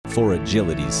for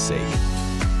agility's sake.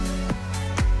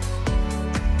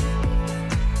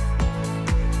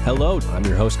 Hello, I'm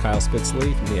your host, Kyle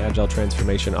Spitzley from the Agile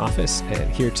Transformation Office,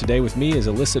 and here today with me is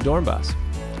Alyssa Dornbos.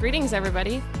 Greetings,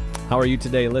 everybody. How are you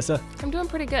today, Alyssa? I'm doing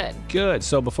pretty good. Good.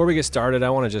 So before we get started, I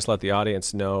want to just let the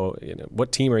audience know,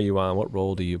 what team are you on? What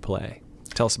role do you play?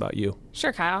 Tell us about you.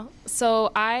 Sure, Kyle.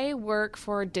 So I work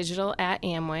for digital at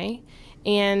Amway,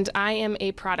 and I am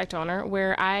a product owner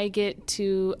where I get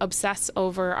to obsess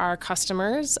over our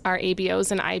customers, our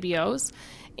ABOs and IBOs.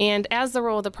 And as the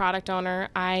role of the product owner,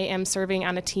 I am serving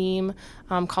on a team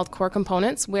called Core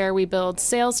Components, where we build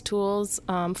sales tools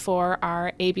for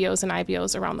our ABOs and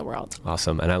IBOs around the world.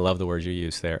 Awesome. And I love the words you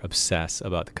use there, obsess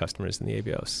about the customers and the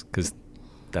ABOs, because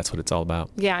that's what it's all about.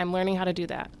 Yeah, I'm learning how to do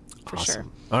that. For awesome.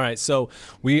 Sure. All right, so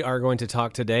we are going to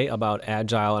talk today about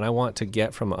Agile, and I want to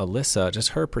get from Alyssa just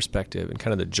her perspective and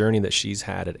kind of the journey that she's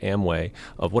had at Amway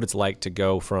of what it's like to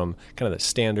go from kind of the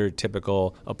standard,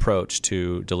 typical approach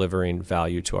to delivering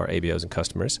value to our ABOs and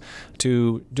customers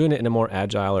to doing it in a more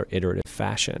agile or iterative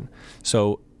fashion.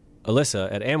 So,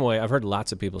 Alyssa, at Amway, I've heard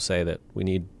lots of people say that we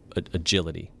need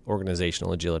agility,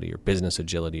 organizational agility or business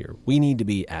agility, or we need to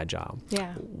be agile.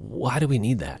 Yeah. Why do we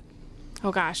need that?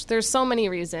 Oh gosh, there's so many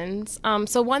reasons.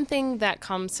 So one thing that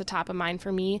comes to top of mind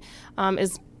for me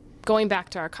is going back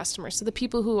to our customers, so the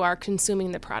people who are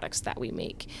consuming the products that we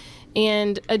make.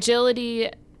 And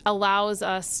agility allows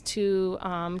us to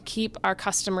keep our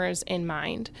customers in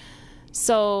mind.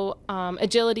 So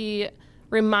agility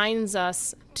reminds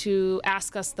us to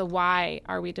ask us the why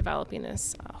are we developing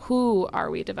this? Who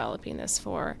are we developing this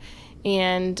for?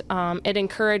 And it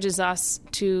encourages us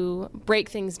to break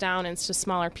things down into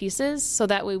smaller pieces so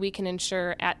that way we can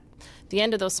ensure at the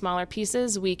end of those smaller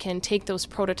pieces we can take those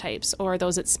prototypes or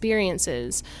those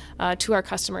experiences to our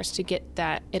customers to get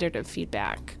that iterative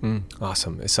feedback.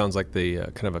 Awesome. It sounds like the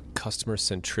kind of a customer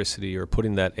centricity or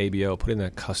putting that ABO, putting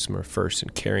that customer first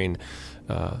and caring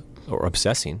or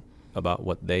obsessing about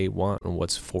what they want and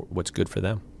what's good for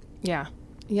them. Yeah.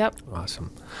 Yep.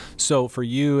 Awesome. So for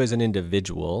you as an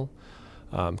individual,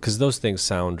 because those things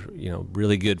sound,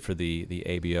 really good for the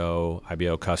ABO,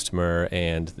 IBO customer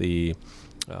and the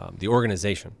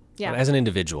organization. Yeah. But as an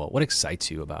individual, what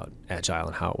excites you about Agile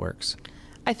and how it works?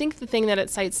 I think the thing that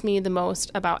excites me the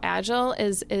most about Agile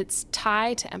is its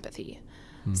tie to empathy.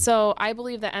 So I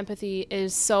believe that empathy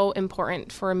is so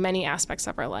important for many aspects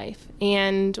of our life.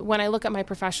 And when I look at my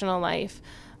professional life,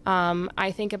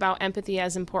 I think about empathy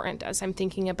as important as I'm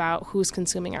thinking about who's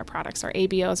consuming our products, our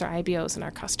ABOs, our IBOs, and our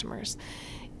customers.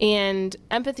 And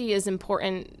empathy is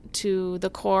important to the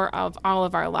core of all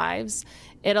of our lives.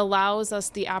 It allows us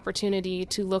the opportunity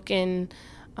to look in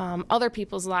other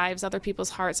people's lives, other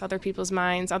people's hearts, other people's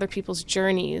minds, other people's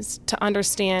journeys to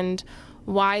understand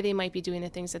why they might be doing the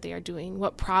things that they are doing.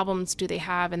 What problems do they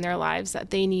have in their lives that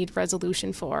they need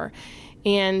resolution for?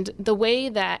 And the way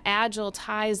that Agile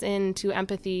ties into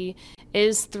empathy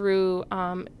is through,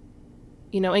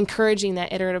 encouraging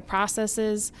that iterative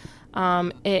processes.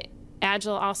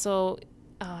 Agile also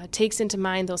takes into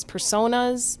mind those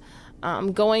personas,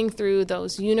 going through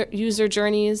those user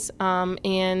journeys,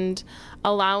 and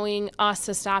allowing us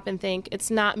to stop and think, it's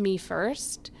not me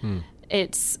first.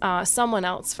 It's someone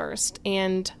else first.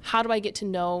 And how do I get to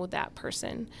know that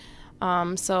person?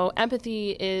 So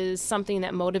empathy is something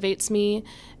that motivates me.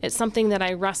 It's something that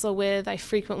I wrestle with. I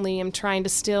frequently am trying to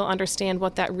still understand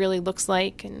what that really looks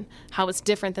like and how it's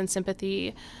different than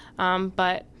sympathy.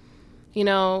 But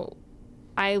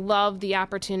I love the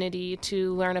opportunity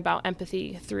to learn about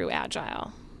empathy through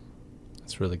Agile.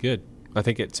 That's really good. I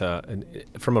think it's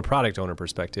from a product owner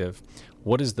perspective,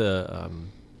 what is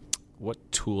what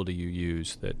tool do you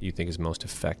use that you think is most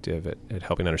effective at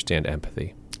helping understand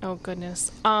empathy? Oh,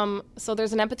 goodness. So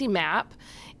there's an empathy map.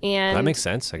 And that makes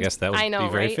sense. I guess that would be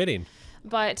very right? fitting.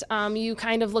 But you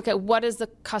kind of look at what is the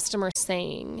customer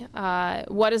saying?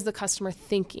 What is the customer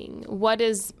thinking? What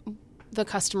is the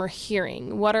customer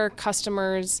hearing? What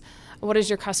is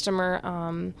your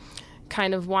customer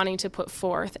kind of wanting to put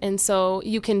forth? And so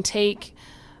you can take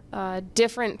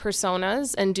different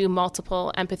personas and do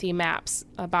multiple empathy maps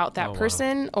about that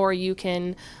person, or you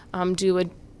can do a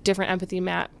different empathy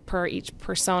map per each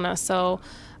persona. So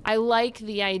I like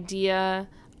the idea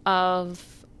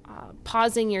of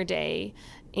pausing your day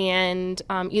and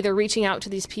either reaching out to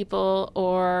these people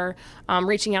or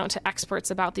reaching out to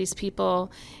experts about these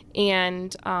people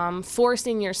and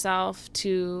forcing yourself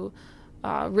to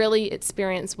really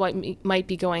experience what might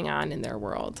be going on in their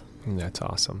world. That's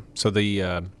awesome. So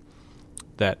the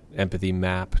that empathy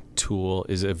map tool,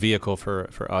 is a vehicle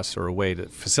for us, or a way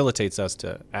that facilitates us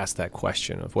to ask that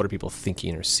question of what are people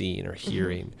thinking or seeing or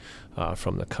hearing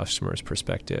from the customer's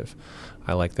perspective.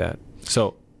 I like that.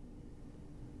 So,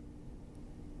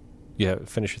 yeah,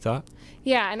 finish your thought?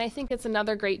 Yeah, and I think it's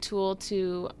another great tool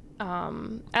to,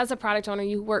 as a product owner,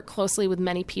 you work closely with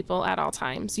many people at all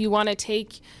times.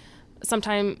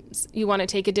 Sometimes you want to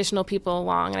take additional people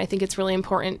along, and I think it's really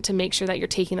important to make sure that you're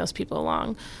taking those people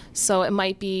along. So it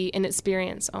might be an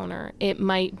experienced owner, it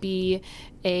might be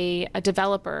a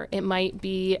developer, it might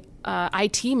be a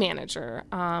IT manager.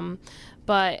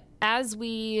 But as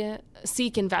we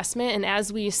seek investment and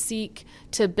as we seek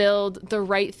to build the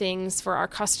right things for our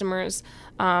customers,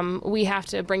 we have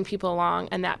to bring people along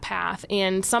in that path.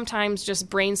 And sometimes just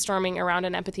brainstorming around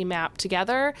an empathy map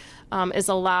together is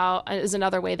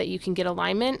another way that you can get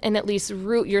alignment and at least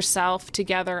root yourself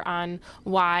together on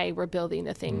why we're building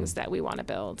the things that we want to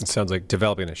build. It sounds like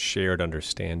developing a shared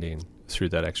understanding through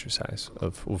that exercise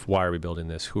of why are we building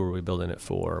this, who are we building it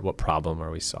for, what problem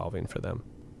are we solving for them.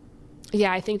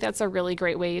 Yeah, I think that's a really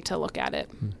great way to look at it.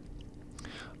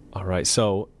 All right.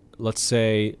 So let's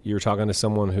say you're talking to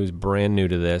someone who's brand new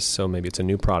to this. So maybe it's a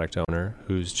new product owner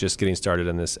who's just getting started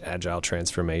in this agile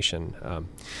transformation.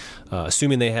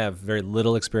 Assuming they have very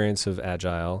little experience of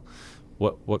agile,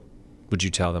 what would you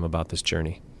tell them about this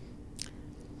journey?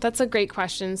 That's a great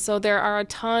question. So there are a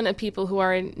ton of people who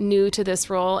are new to this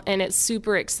role, and it's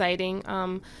super exciting.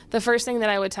 The first thing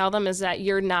that I would tell them is that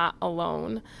you're not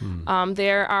alone.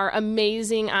 There are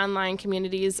amazing online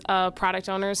communities of product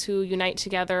owners who unite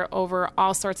together over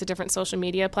all sorts of different social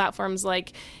media platforms.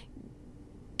 Like,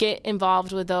 get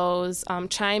involved with those,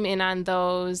 chime in on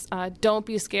those. Don't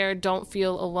be scared. Don't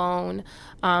feel alone,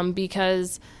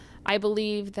 because I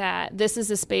believe that this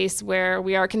is a space where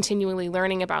we are continually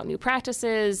learning about new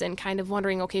practices and kind of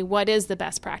wondering, okay, what is the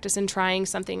best practice, and trying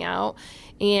something out.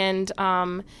 And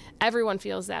everyone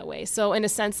feels that way. So in a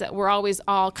sense that we're always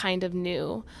all kind of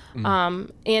new.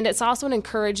 And it's also an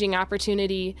encouraging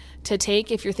opportunity to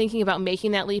take if you're thinking about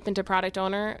making that leap into product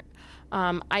owner.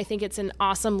 I think it's an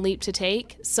awesome leap to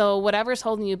take. So whatever's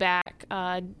holding you back,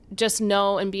 just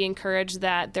know and be encouraged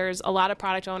that there's a lot of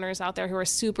product owners out there who are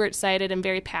super excited and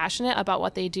very passionate about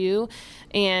what they do.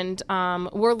 And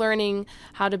we're learning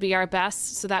how to be our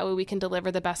best so that way we can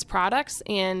deliver the best products.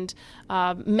 And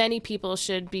many people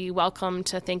should be welcome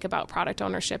to think about product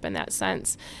ownership in that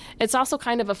sense. It's also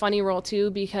kind of a funny role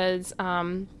too, because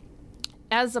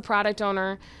as a product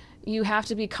owner, you have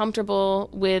to be comfortable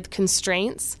with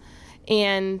constraints.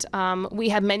 And we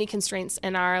have many constraints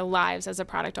in our lives as a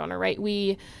product owner, right?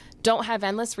 We don't have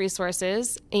endless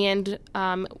resources, and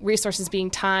resources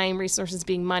being time, resources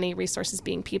being money, resources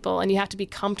being people. And you have to be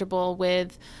comfortable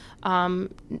with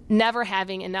never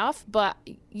having enough, but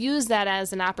use that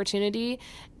as an opportunity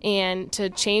and to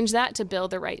change that to build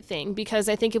the right thing. Because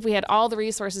I think if we had all the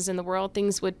resources in the world,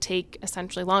 things would take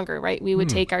essentially longer, right? We would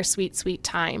take our sweet, sweet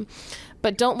time.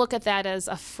 But don't look at that as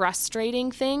a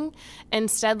frustrating thing.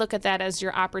 Instead, look at that as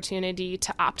your opportunity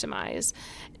to optimize.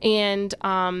 And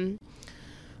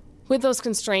with those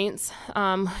constraints,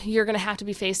 you're going to have to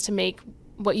be faced to make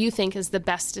what you think is the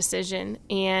best decision,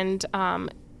 and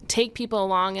take people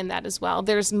along in that as well.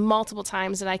 There's multiple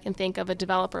times that I can think of a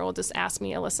developer will just ask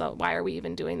me, Alyssa, why are we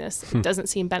even doing this? It doesn't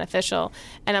seem beneficial.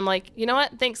 And I'm like, you know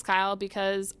what? Thanks, Kyle,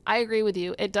 because I agree with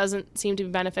you. It doesn't seem to be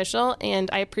beneficial. And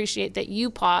I appreciate that you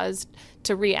paused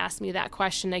to re-ask me that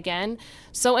question again.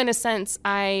 So in a sense,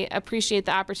 I appreciate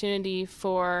the opportunity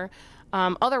for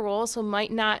other roles who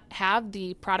might not have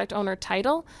the product owner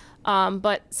title,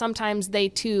 but sometimes they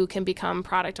too can become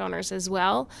product owners as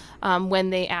well when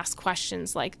they ask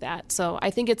questions like that. So I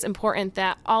think it's important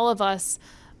that all of us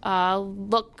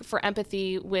look for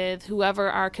empathy with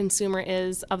whoever our consumer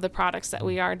is of the products that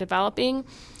we are developing.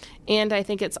 And I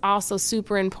think it's also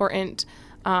super important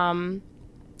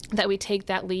that we take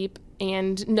that leap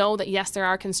and know that, yes, there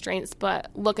are constraints,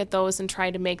 but look at those and try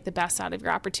to make the best out of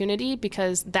your opportunity,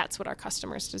 because that's what our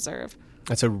customers deserve.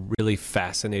 That's a really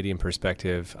fascinating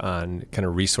perspective on kind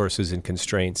of resources and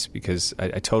constraints, because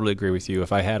I totally agree with you.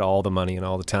 If I had all the money and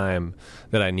all the time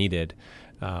that I needed,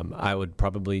 I would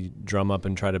probably drum up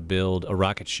and try to build a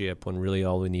rocket ship when really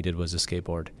all we needed was a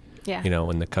skateboard. Yeah. You know,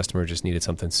 when the customer just needed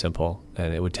something simple,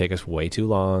 and it would take us way too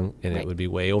long, and Right. it would be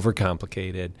way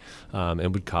overcomplicated.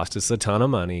 It would cost us a ton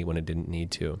of money when it didn't need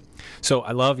to. So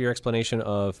I love your explanation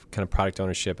of kind of product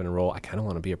ownership and a role. I kind of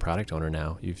want to be a product owner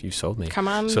now. You've sold me. Come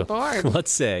on So board.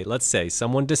 let's say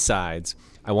someone decides,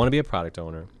 I want to be a product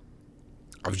owner.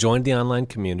 I've joined the online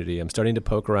community. I'm starting to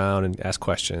poke around and ask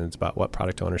questions about what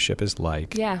product ownership is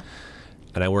like. Yeah.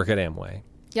 And I work at Amway.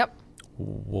 Yep.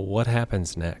 Well, what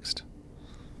happens next?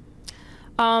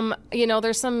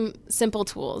 There's some simple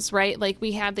tools, right? Like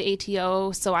we have the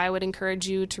ATO, so I would encourage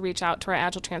you to reach out to our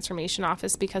Agile Transformation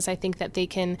Office because I think that they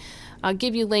can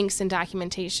give you links and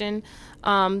documentation.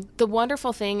 The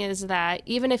wonderful thing is that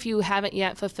even if you haven't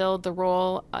yet fulfilled the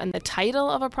role and the title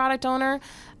of a product owner,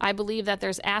 I believe that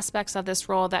there's aspects of this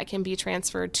role that can be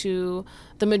transferred to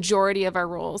the majority of our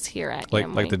roles here at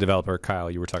Amway. Like the developer,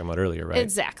 Kyle, you were talking about earlier, right?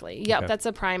 Exactly. Yep, okay. That's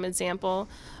a prime example.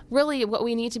 Really, what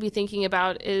we need to be thinking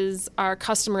about is our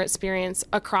customer experience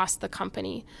across the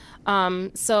company.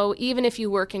 So even if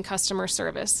you work in customer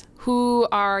service, who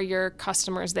are your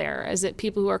customers there? Is it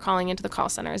people who are calling into the call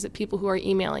center? Is it people who are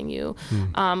emailing you?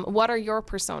 What are your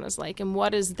personas like? And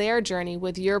what is their journey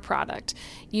with your product?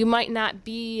 You might not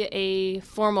be a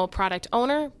formal product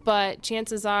owner, but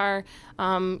chances are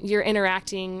you're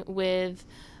interacting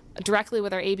directly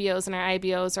with our ABOs and our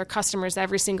IBOs, our customers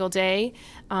every single day.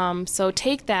 So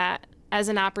take that as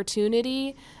an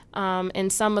opportunity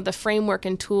and some of the framework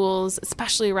and tools,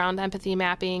 especially around empathy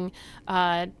mapping,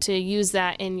 to use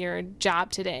that in your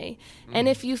job today. And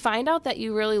if you find out that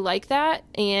you really like that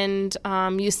and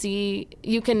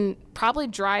you can probably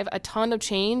drive a ton of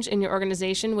change in your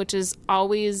organization, which is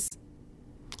always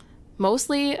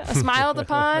mostly smiled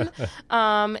upon.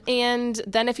 And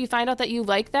then if you find out that you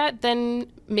like that,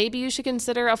 then maybe you should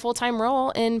consider a full-time role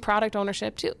in product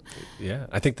ownership too. Yeah,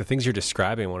 I think the things you're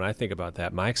describing, when I think about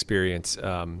that, my experience,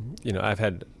 I've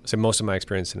had, most of my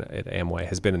experience at Amway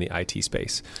has been in the IT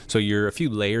space. So you're a few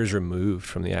layers removed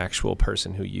from the actual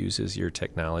person who uses your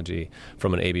technology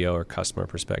from an ABO or customer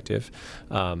perspective.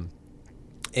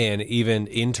 And even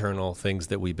internal things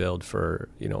that we build for,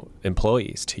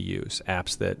 employees to use,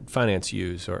 apps that finance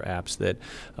use or apps that,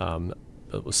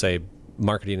 we'll say,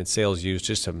 marketing and sales use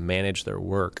just to manage their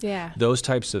work. Yeah. Those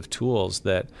types of tools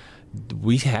that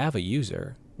we have a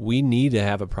user. We need to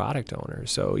have a product owner.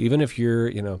 So even if you're,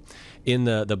 in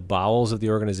the bowels of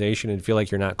the organization and feel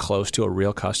like you're not close to a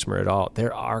real customer at all,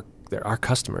 there are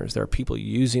customers. There are people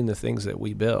using the things that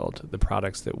we build, the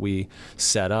products that we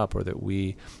set up or that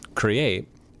we create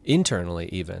internally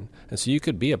even. And so you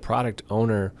could be a product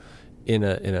owner in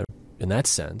that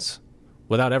sense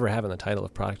without ever having the title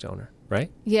of product owner, right?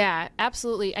 Yeah,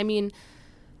 absolutely. I mean,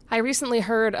 I recently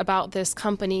heard about this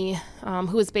company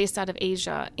who was based out of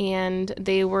Asia, and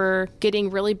they were getting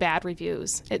really bad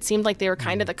reviews. It seemed like they were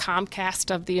kind of the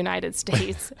Comcast of the United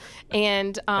States.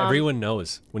 And everyone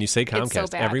knows. When you say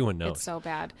Comcast, everyone knows. It's so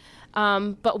bad.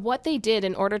 But what they did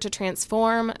in order to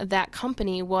transform that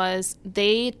company was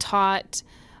they taught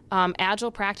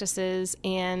agile practices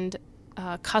and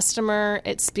customer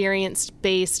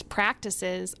experience-based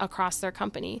practices across their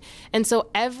company. And so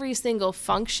every single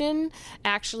function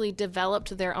actually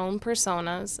developed their own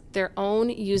personas, their own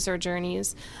user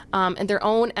journeys, and their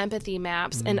own empathy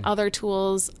maps and other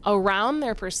tools around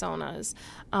their personas,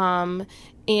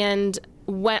 and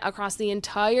went across the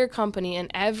entire company and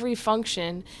every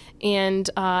function. And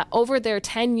over their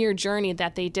 10-year journey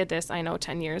that they did this, I know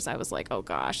 10 years, I was like, oh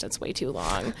gosh, that's way too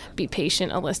long. Be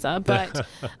patient, Alyssa. But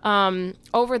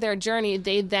over their journey,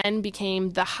 they then became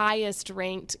the highest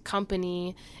ranked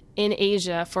company in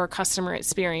Asia for customer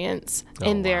experience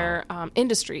in their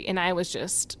industry. And I was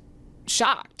just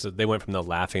shocked. So they went from the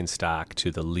laughing stock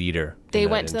to the leader. They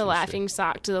went to the laughing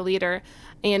stock to the leader.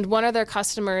 And one of their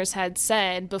customers had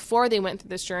said before they went through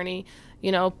this journey,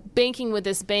 banking with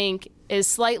this bank is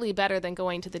slightly better than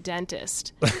going to the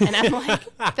dentist. And I'm like,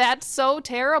 that's so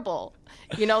terrible.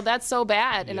 That's so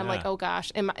bad. And I'm like, oh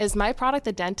gosh, is my product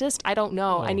the dentist? I don't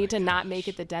know. I need to not make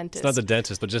it the dentist. It's not the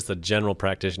dentist, but just the general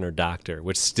practitioner doctor,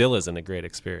 which still isn't a great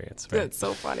experience. Right? That's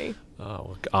so funny.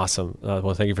 Oh, awesome.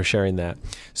 Well, thank you for sharing that.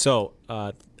 So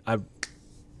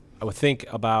I would think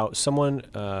about someone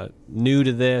new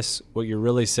to this. What you're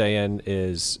really saying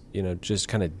is, just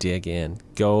kind of dig in,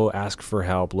 go ask for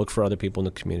help, look for other people in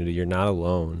the community. You're not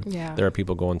alone. Yeah. There are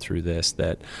people going through this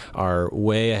that are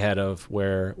way ahead of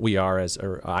where we are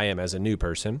or I am as a new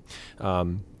person.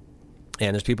 And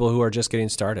there's people who are just getting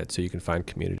started, so you can find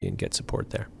community and get support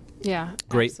there. Yeah.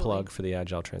 Great absolutely. plug for the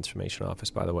Agile Transformation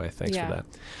Office, by the way. Thanks for that.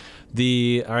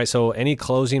 All right, so any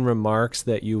closing remarks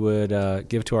that you would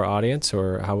give to our audience,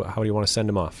 or how do you want to send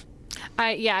them off?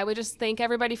 I would just thank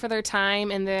everybody for their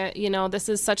time, and this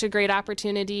is such a great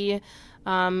opportunity.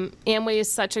 Amway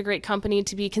is such a great company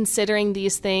to be considering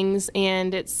these things,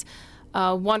 and it's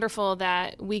wonderful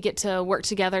that we get to work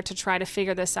together to try to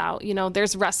figure this out.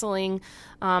 There's wrestling,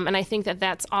 and I think that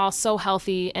that's all so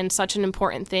healthy and such an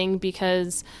important thing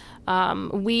because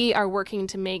we are working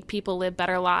to make people live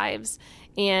better lives.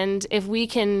 And if we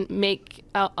can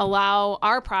allow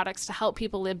our products to help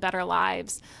people live better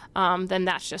lives, then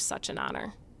that's just such an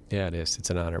honor. Yeah, it is. It's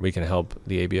an honor. We can help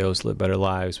the ABOs live better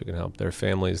lives. We can help their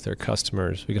families, their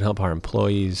customers. We can help our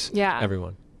employees. Yeah.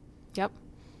 Everyone. Yep.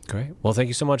 Great. Well, thank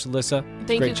you so much, Alyssa.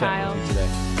 Thank Great you, chatting Kyle. with you today.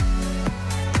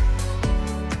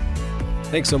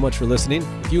 Thanks so much for listening.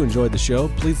 If you enjoyed the show,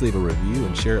 please leave a review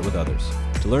and share it with others.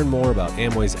 To learn more about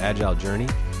Amway's Agile journey,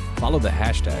 follow the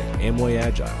hashtag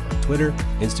AmwayAgile on Twitter,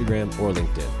 Instagram, or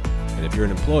LinkedIn. And if you're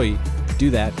an employee, do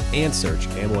that and search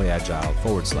Amway Agile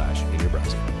 / in your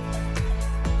browser.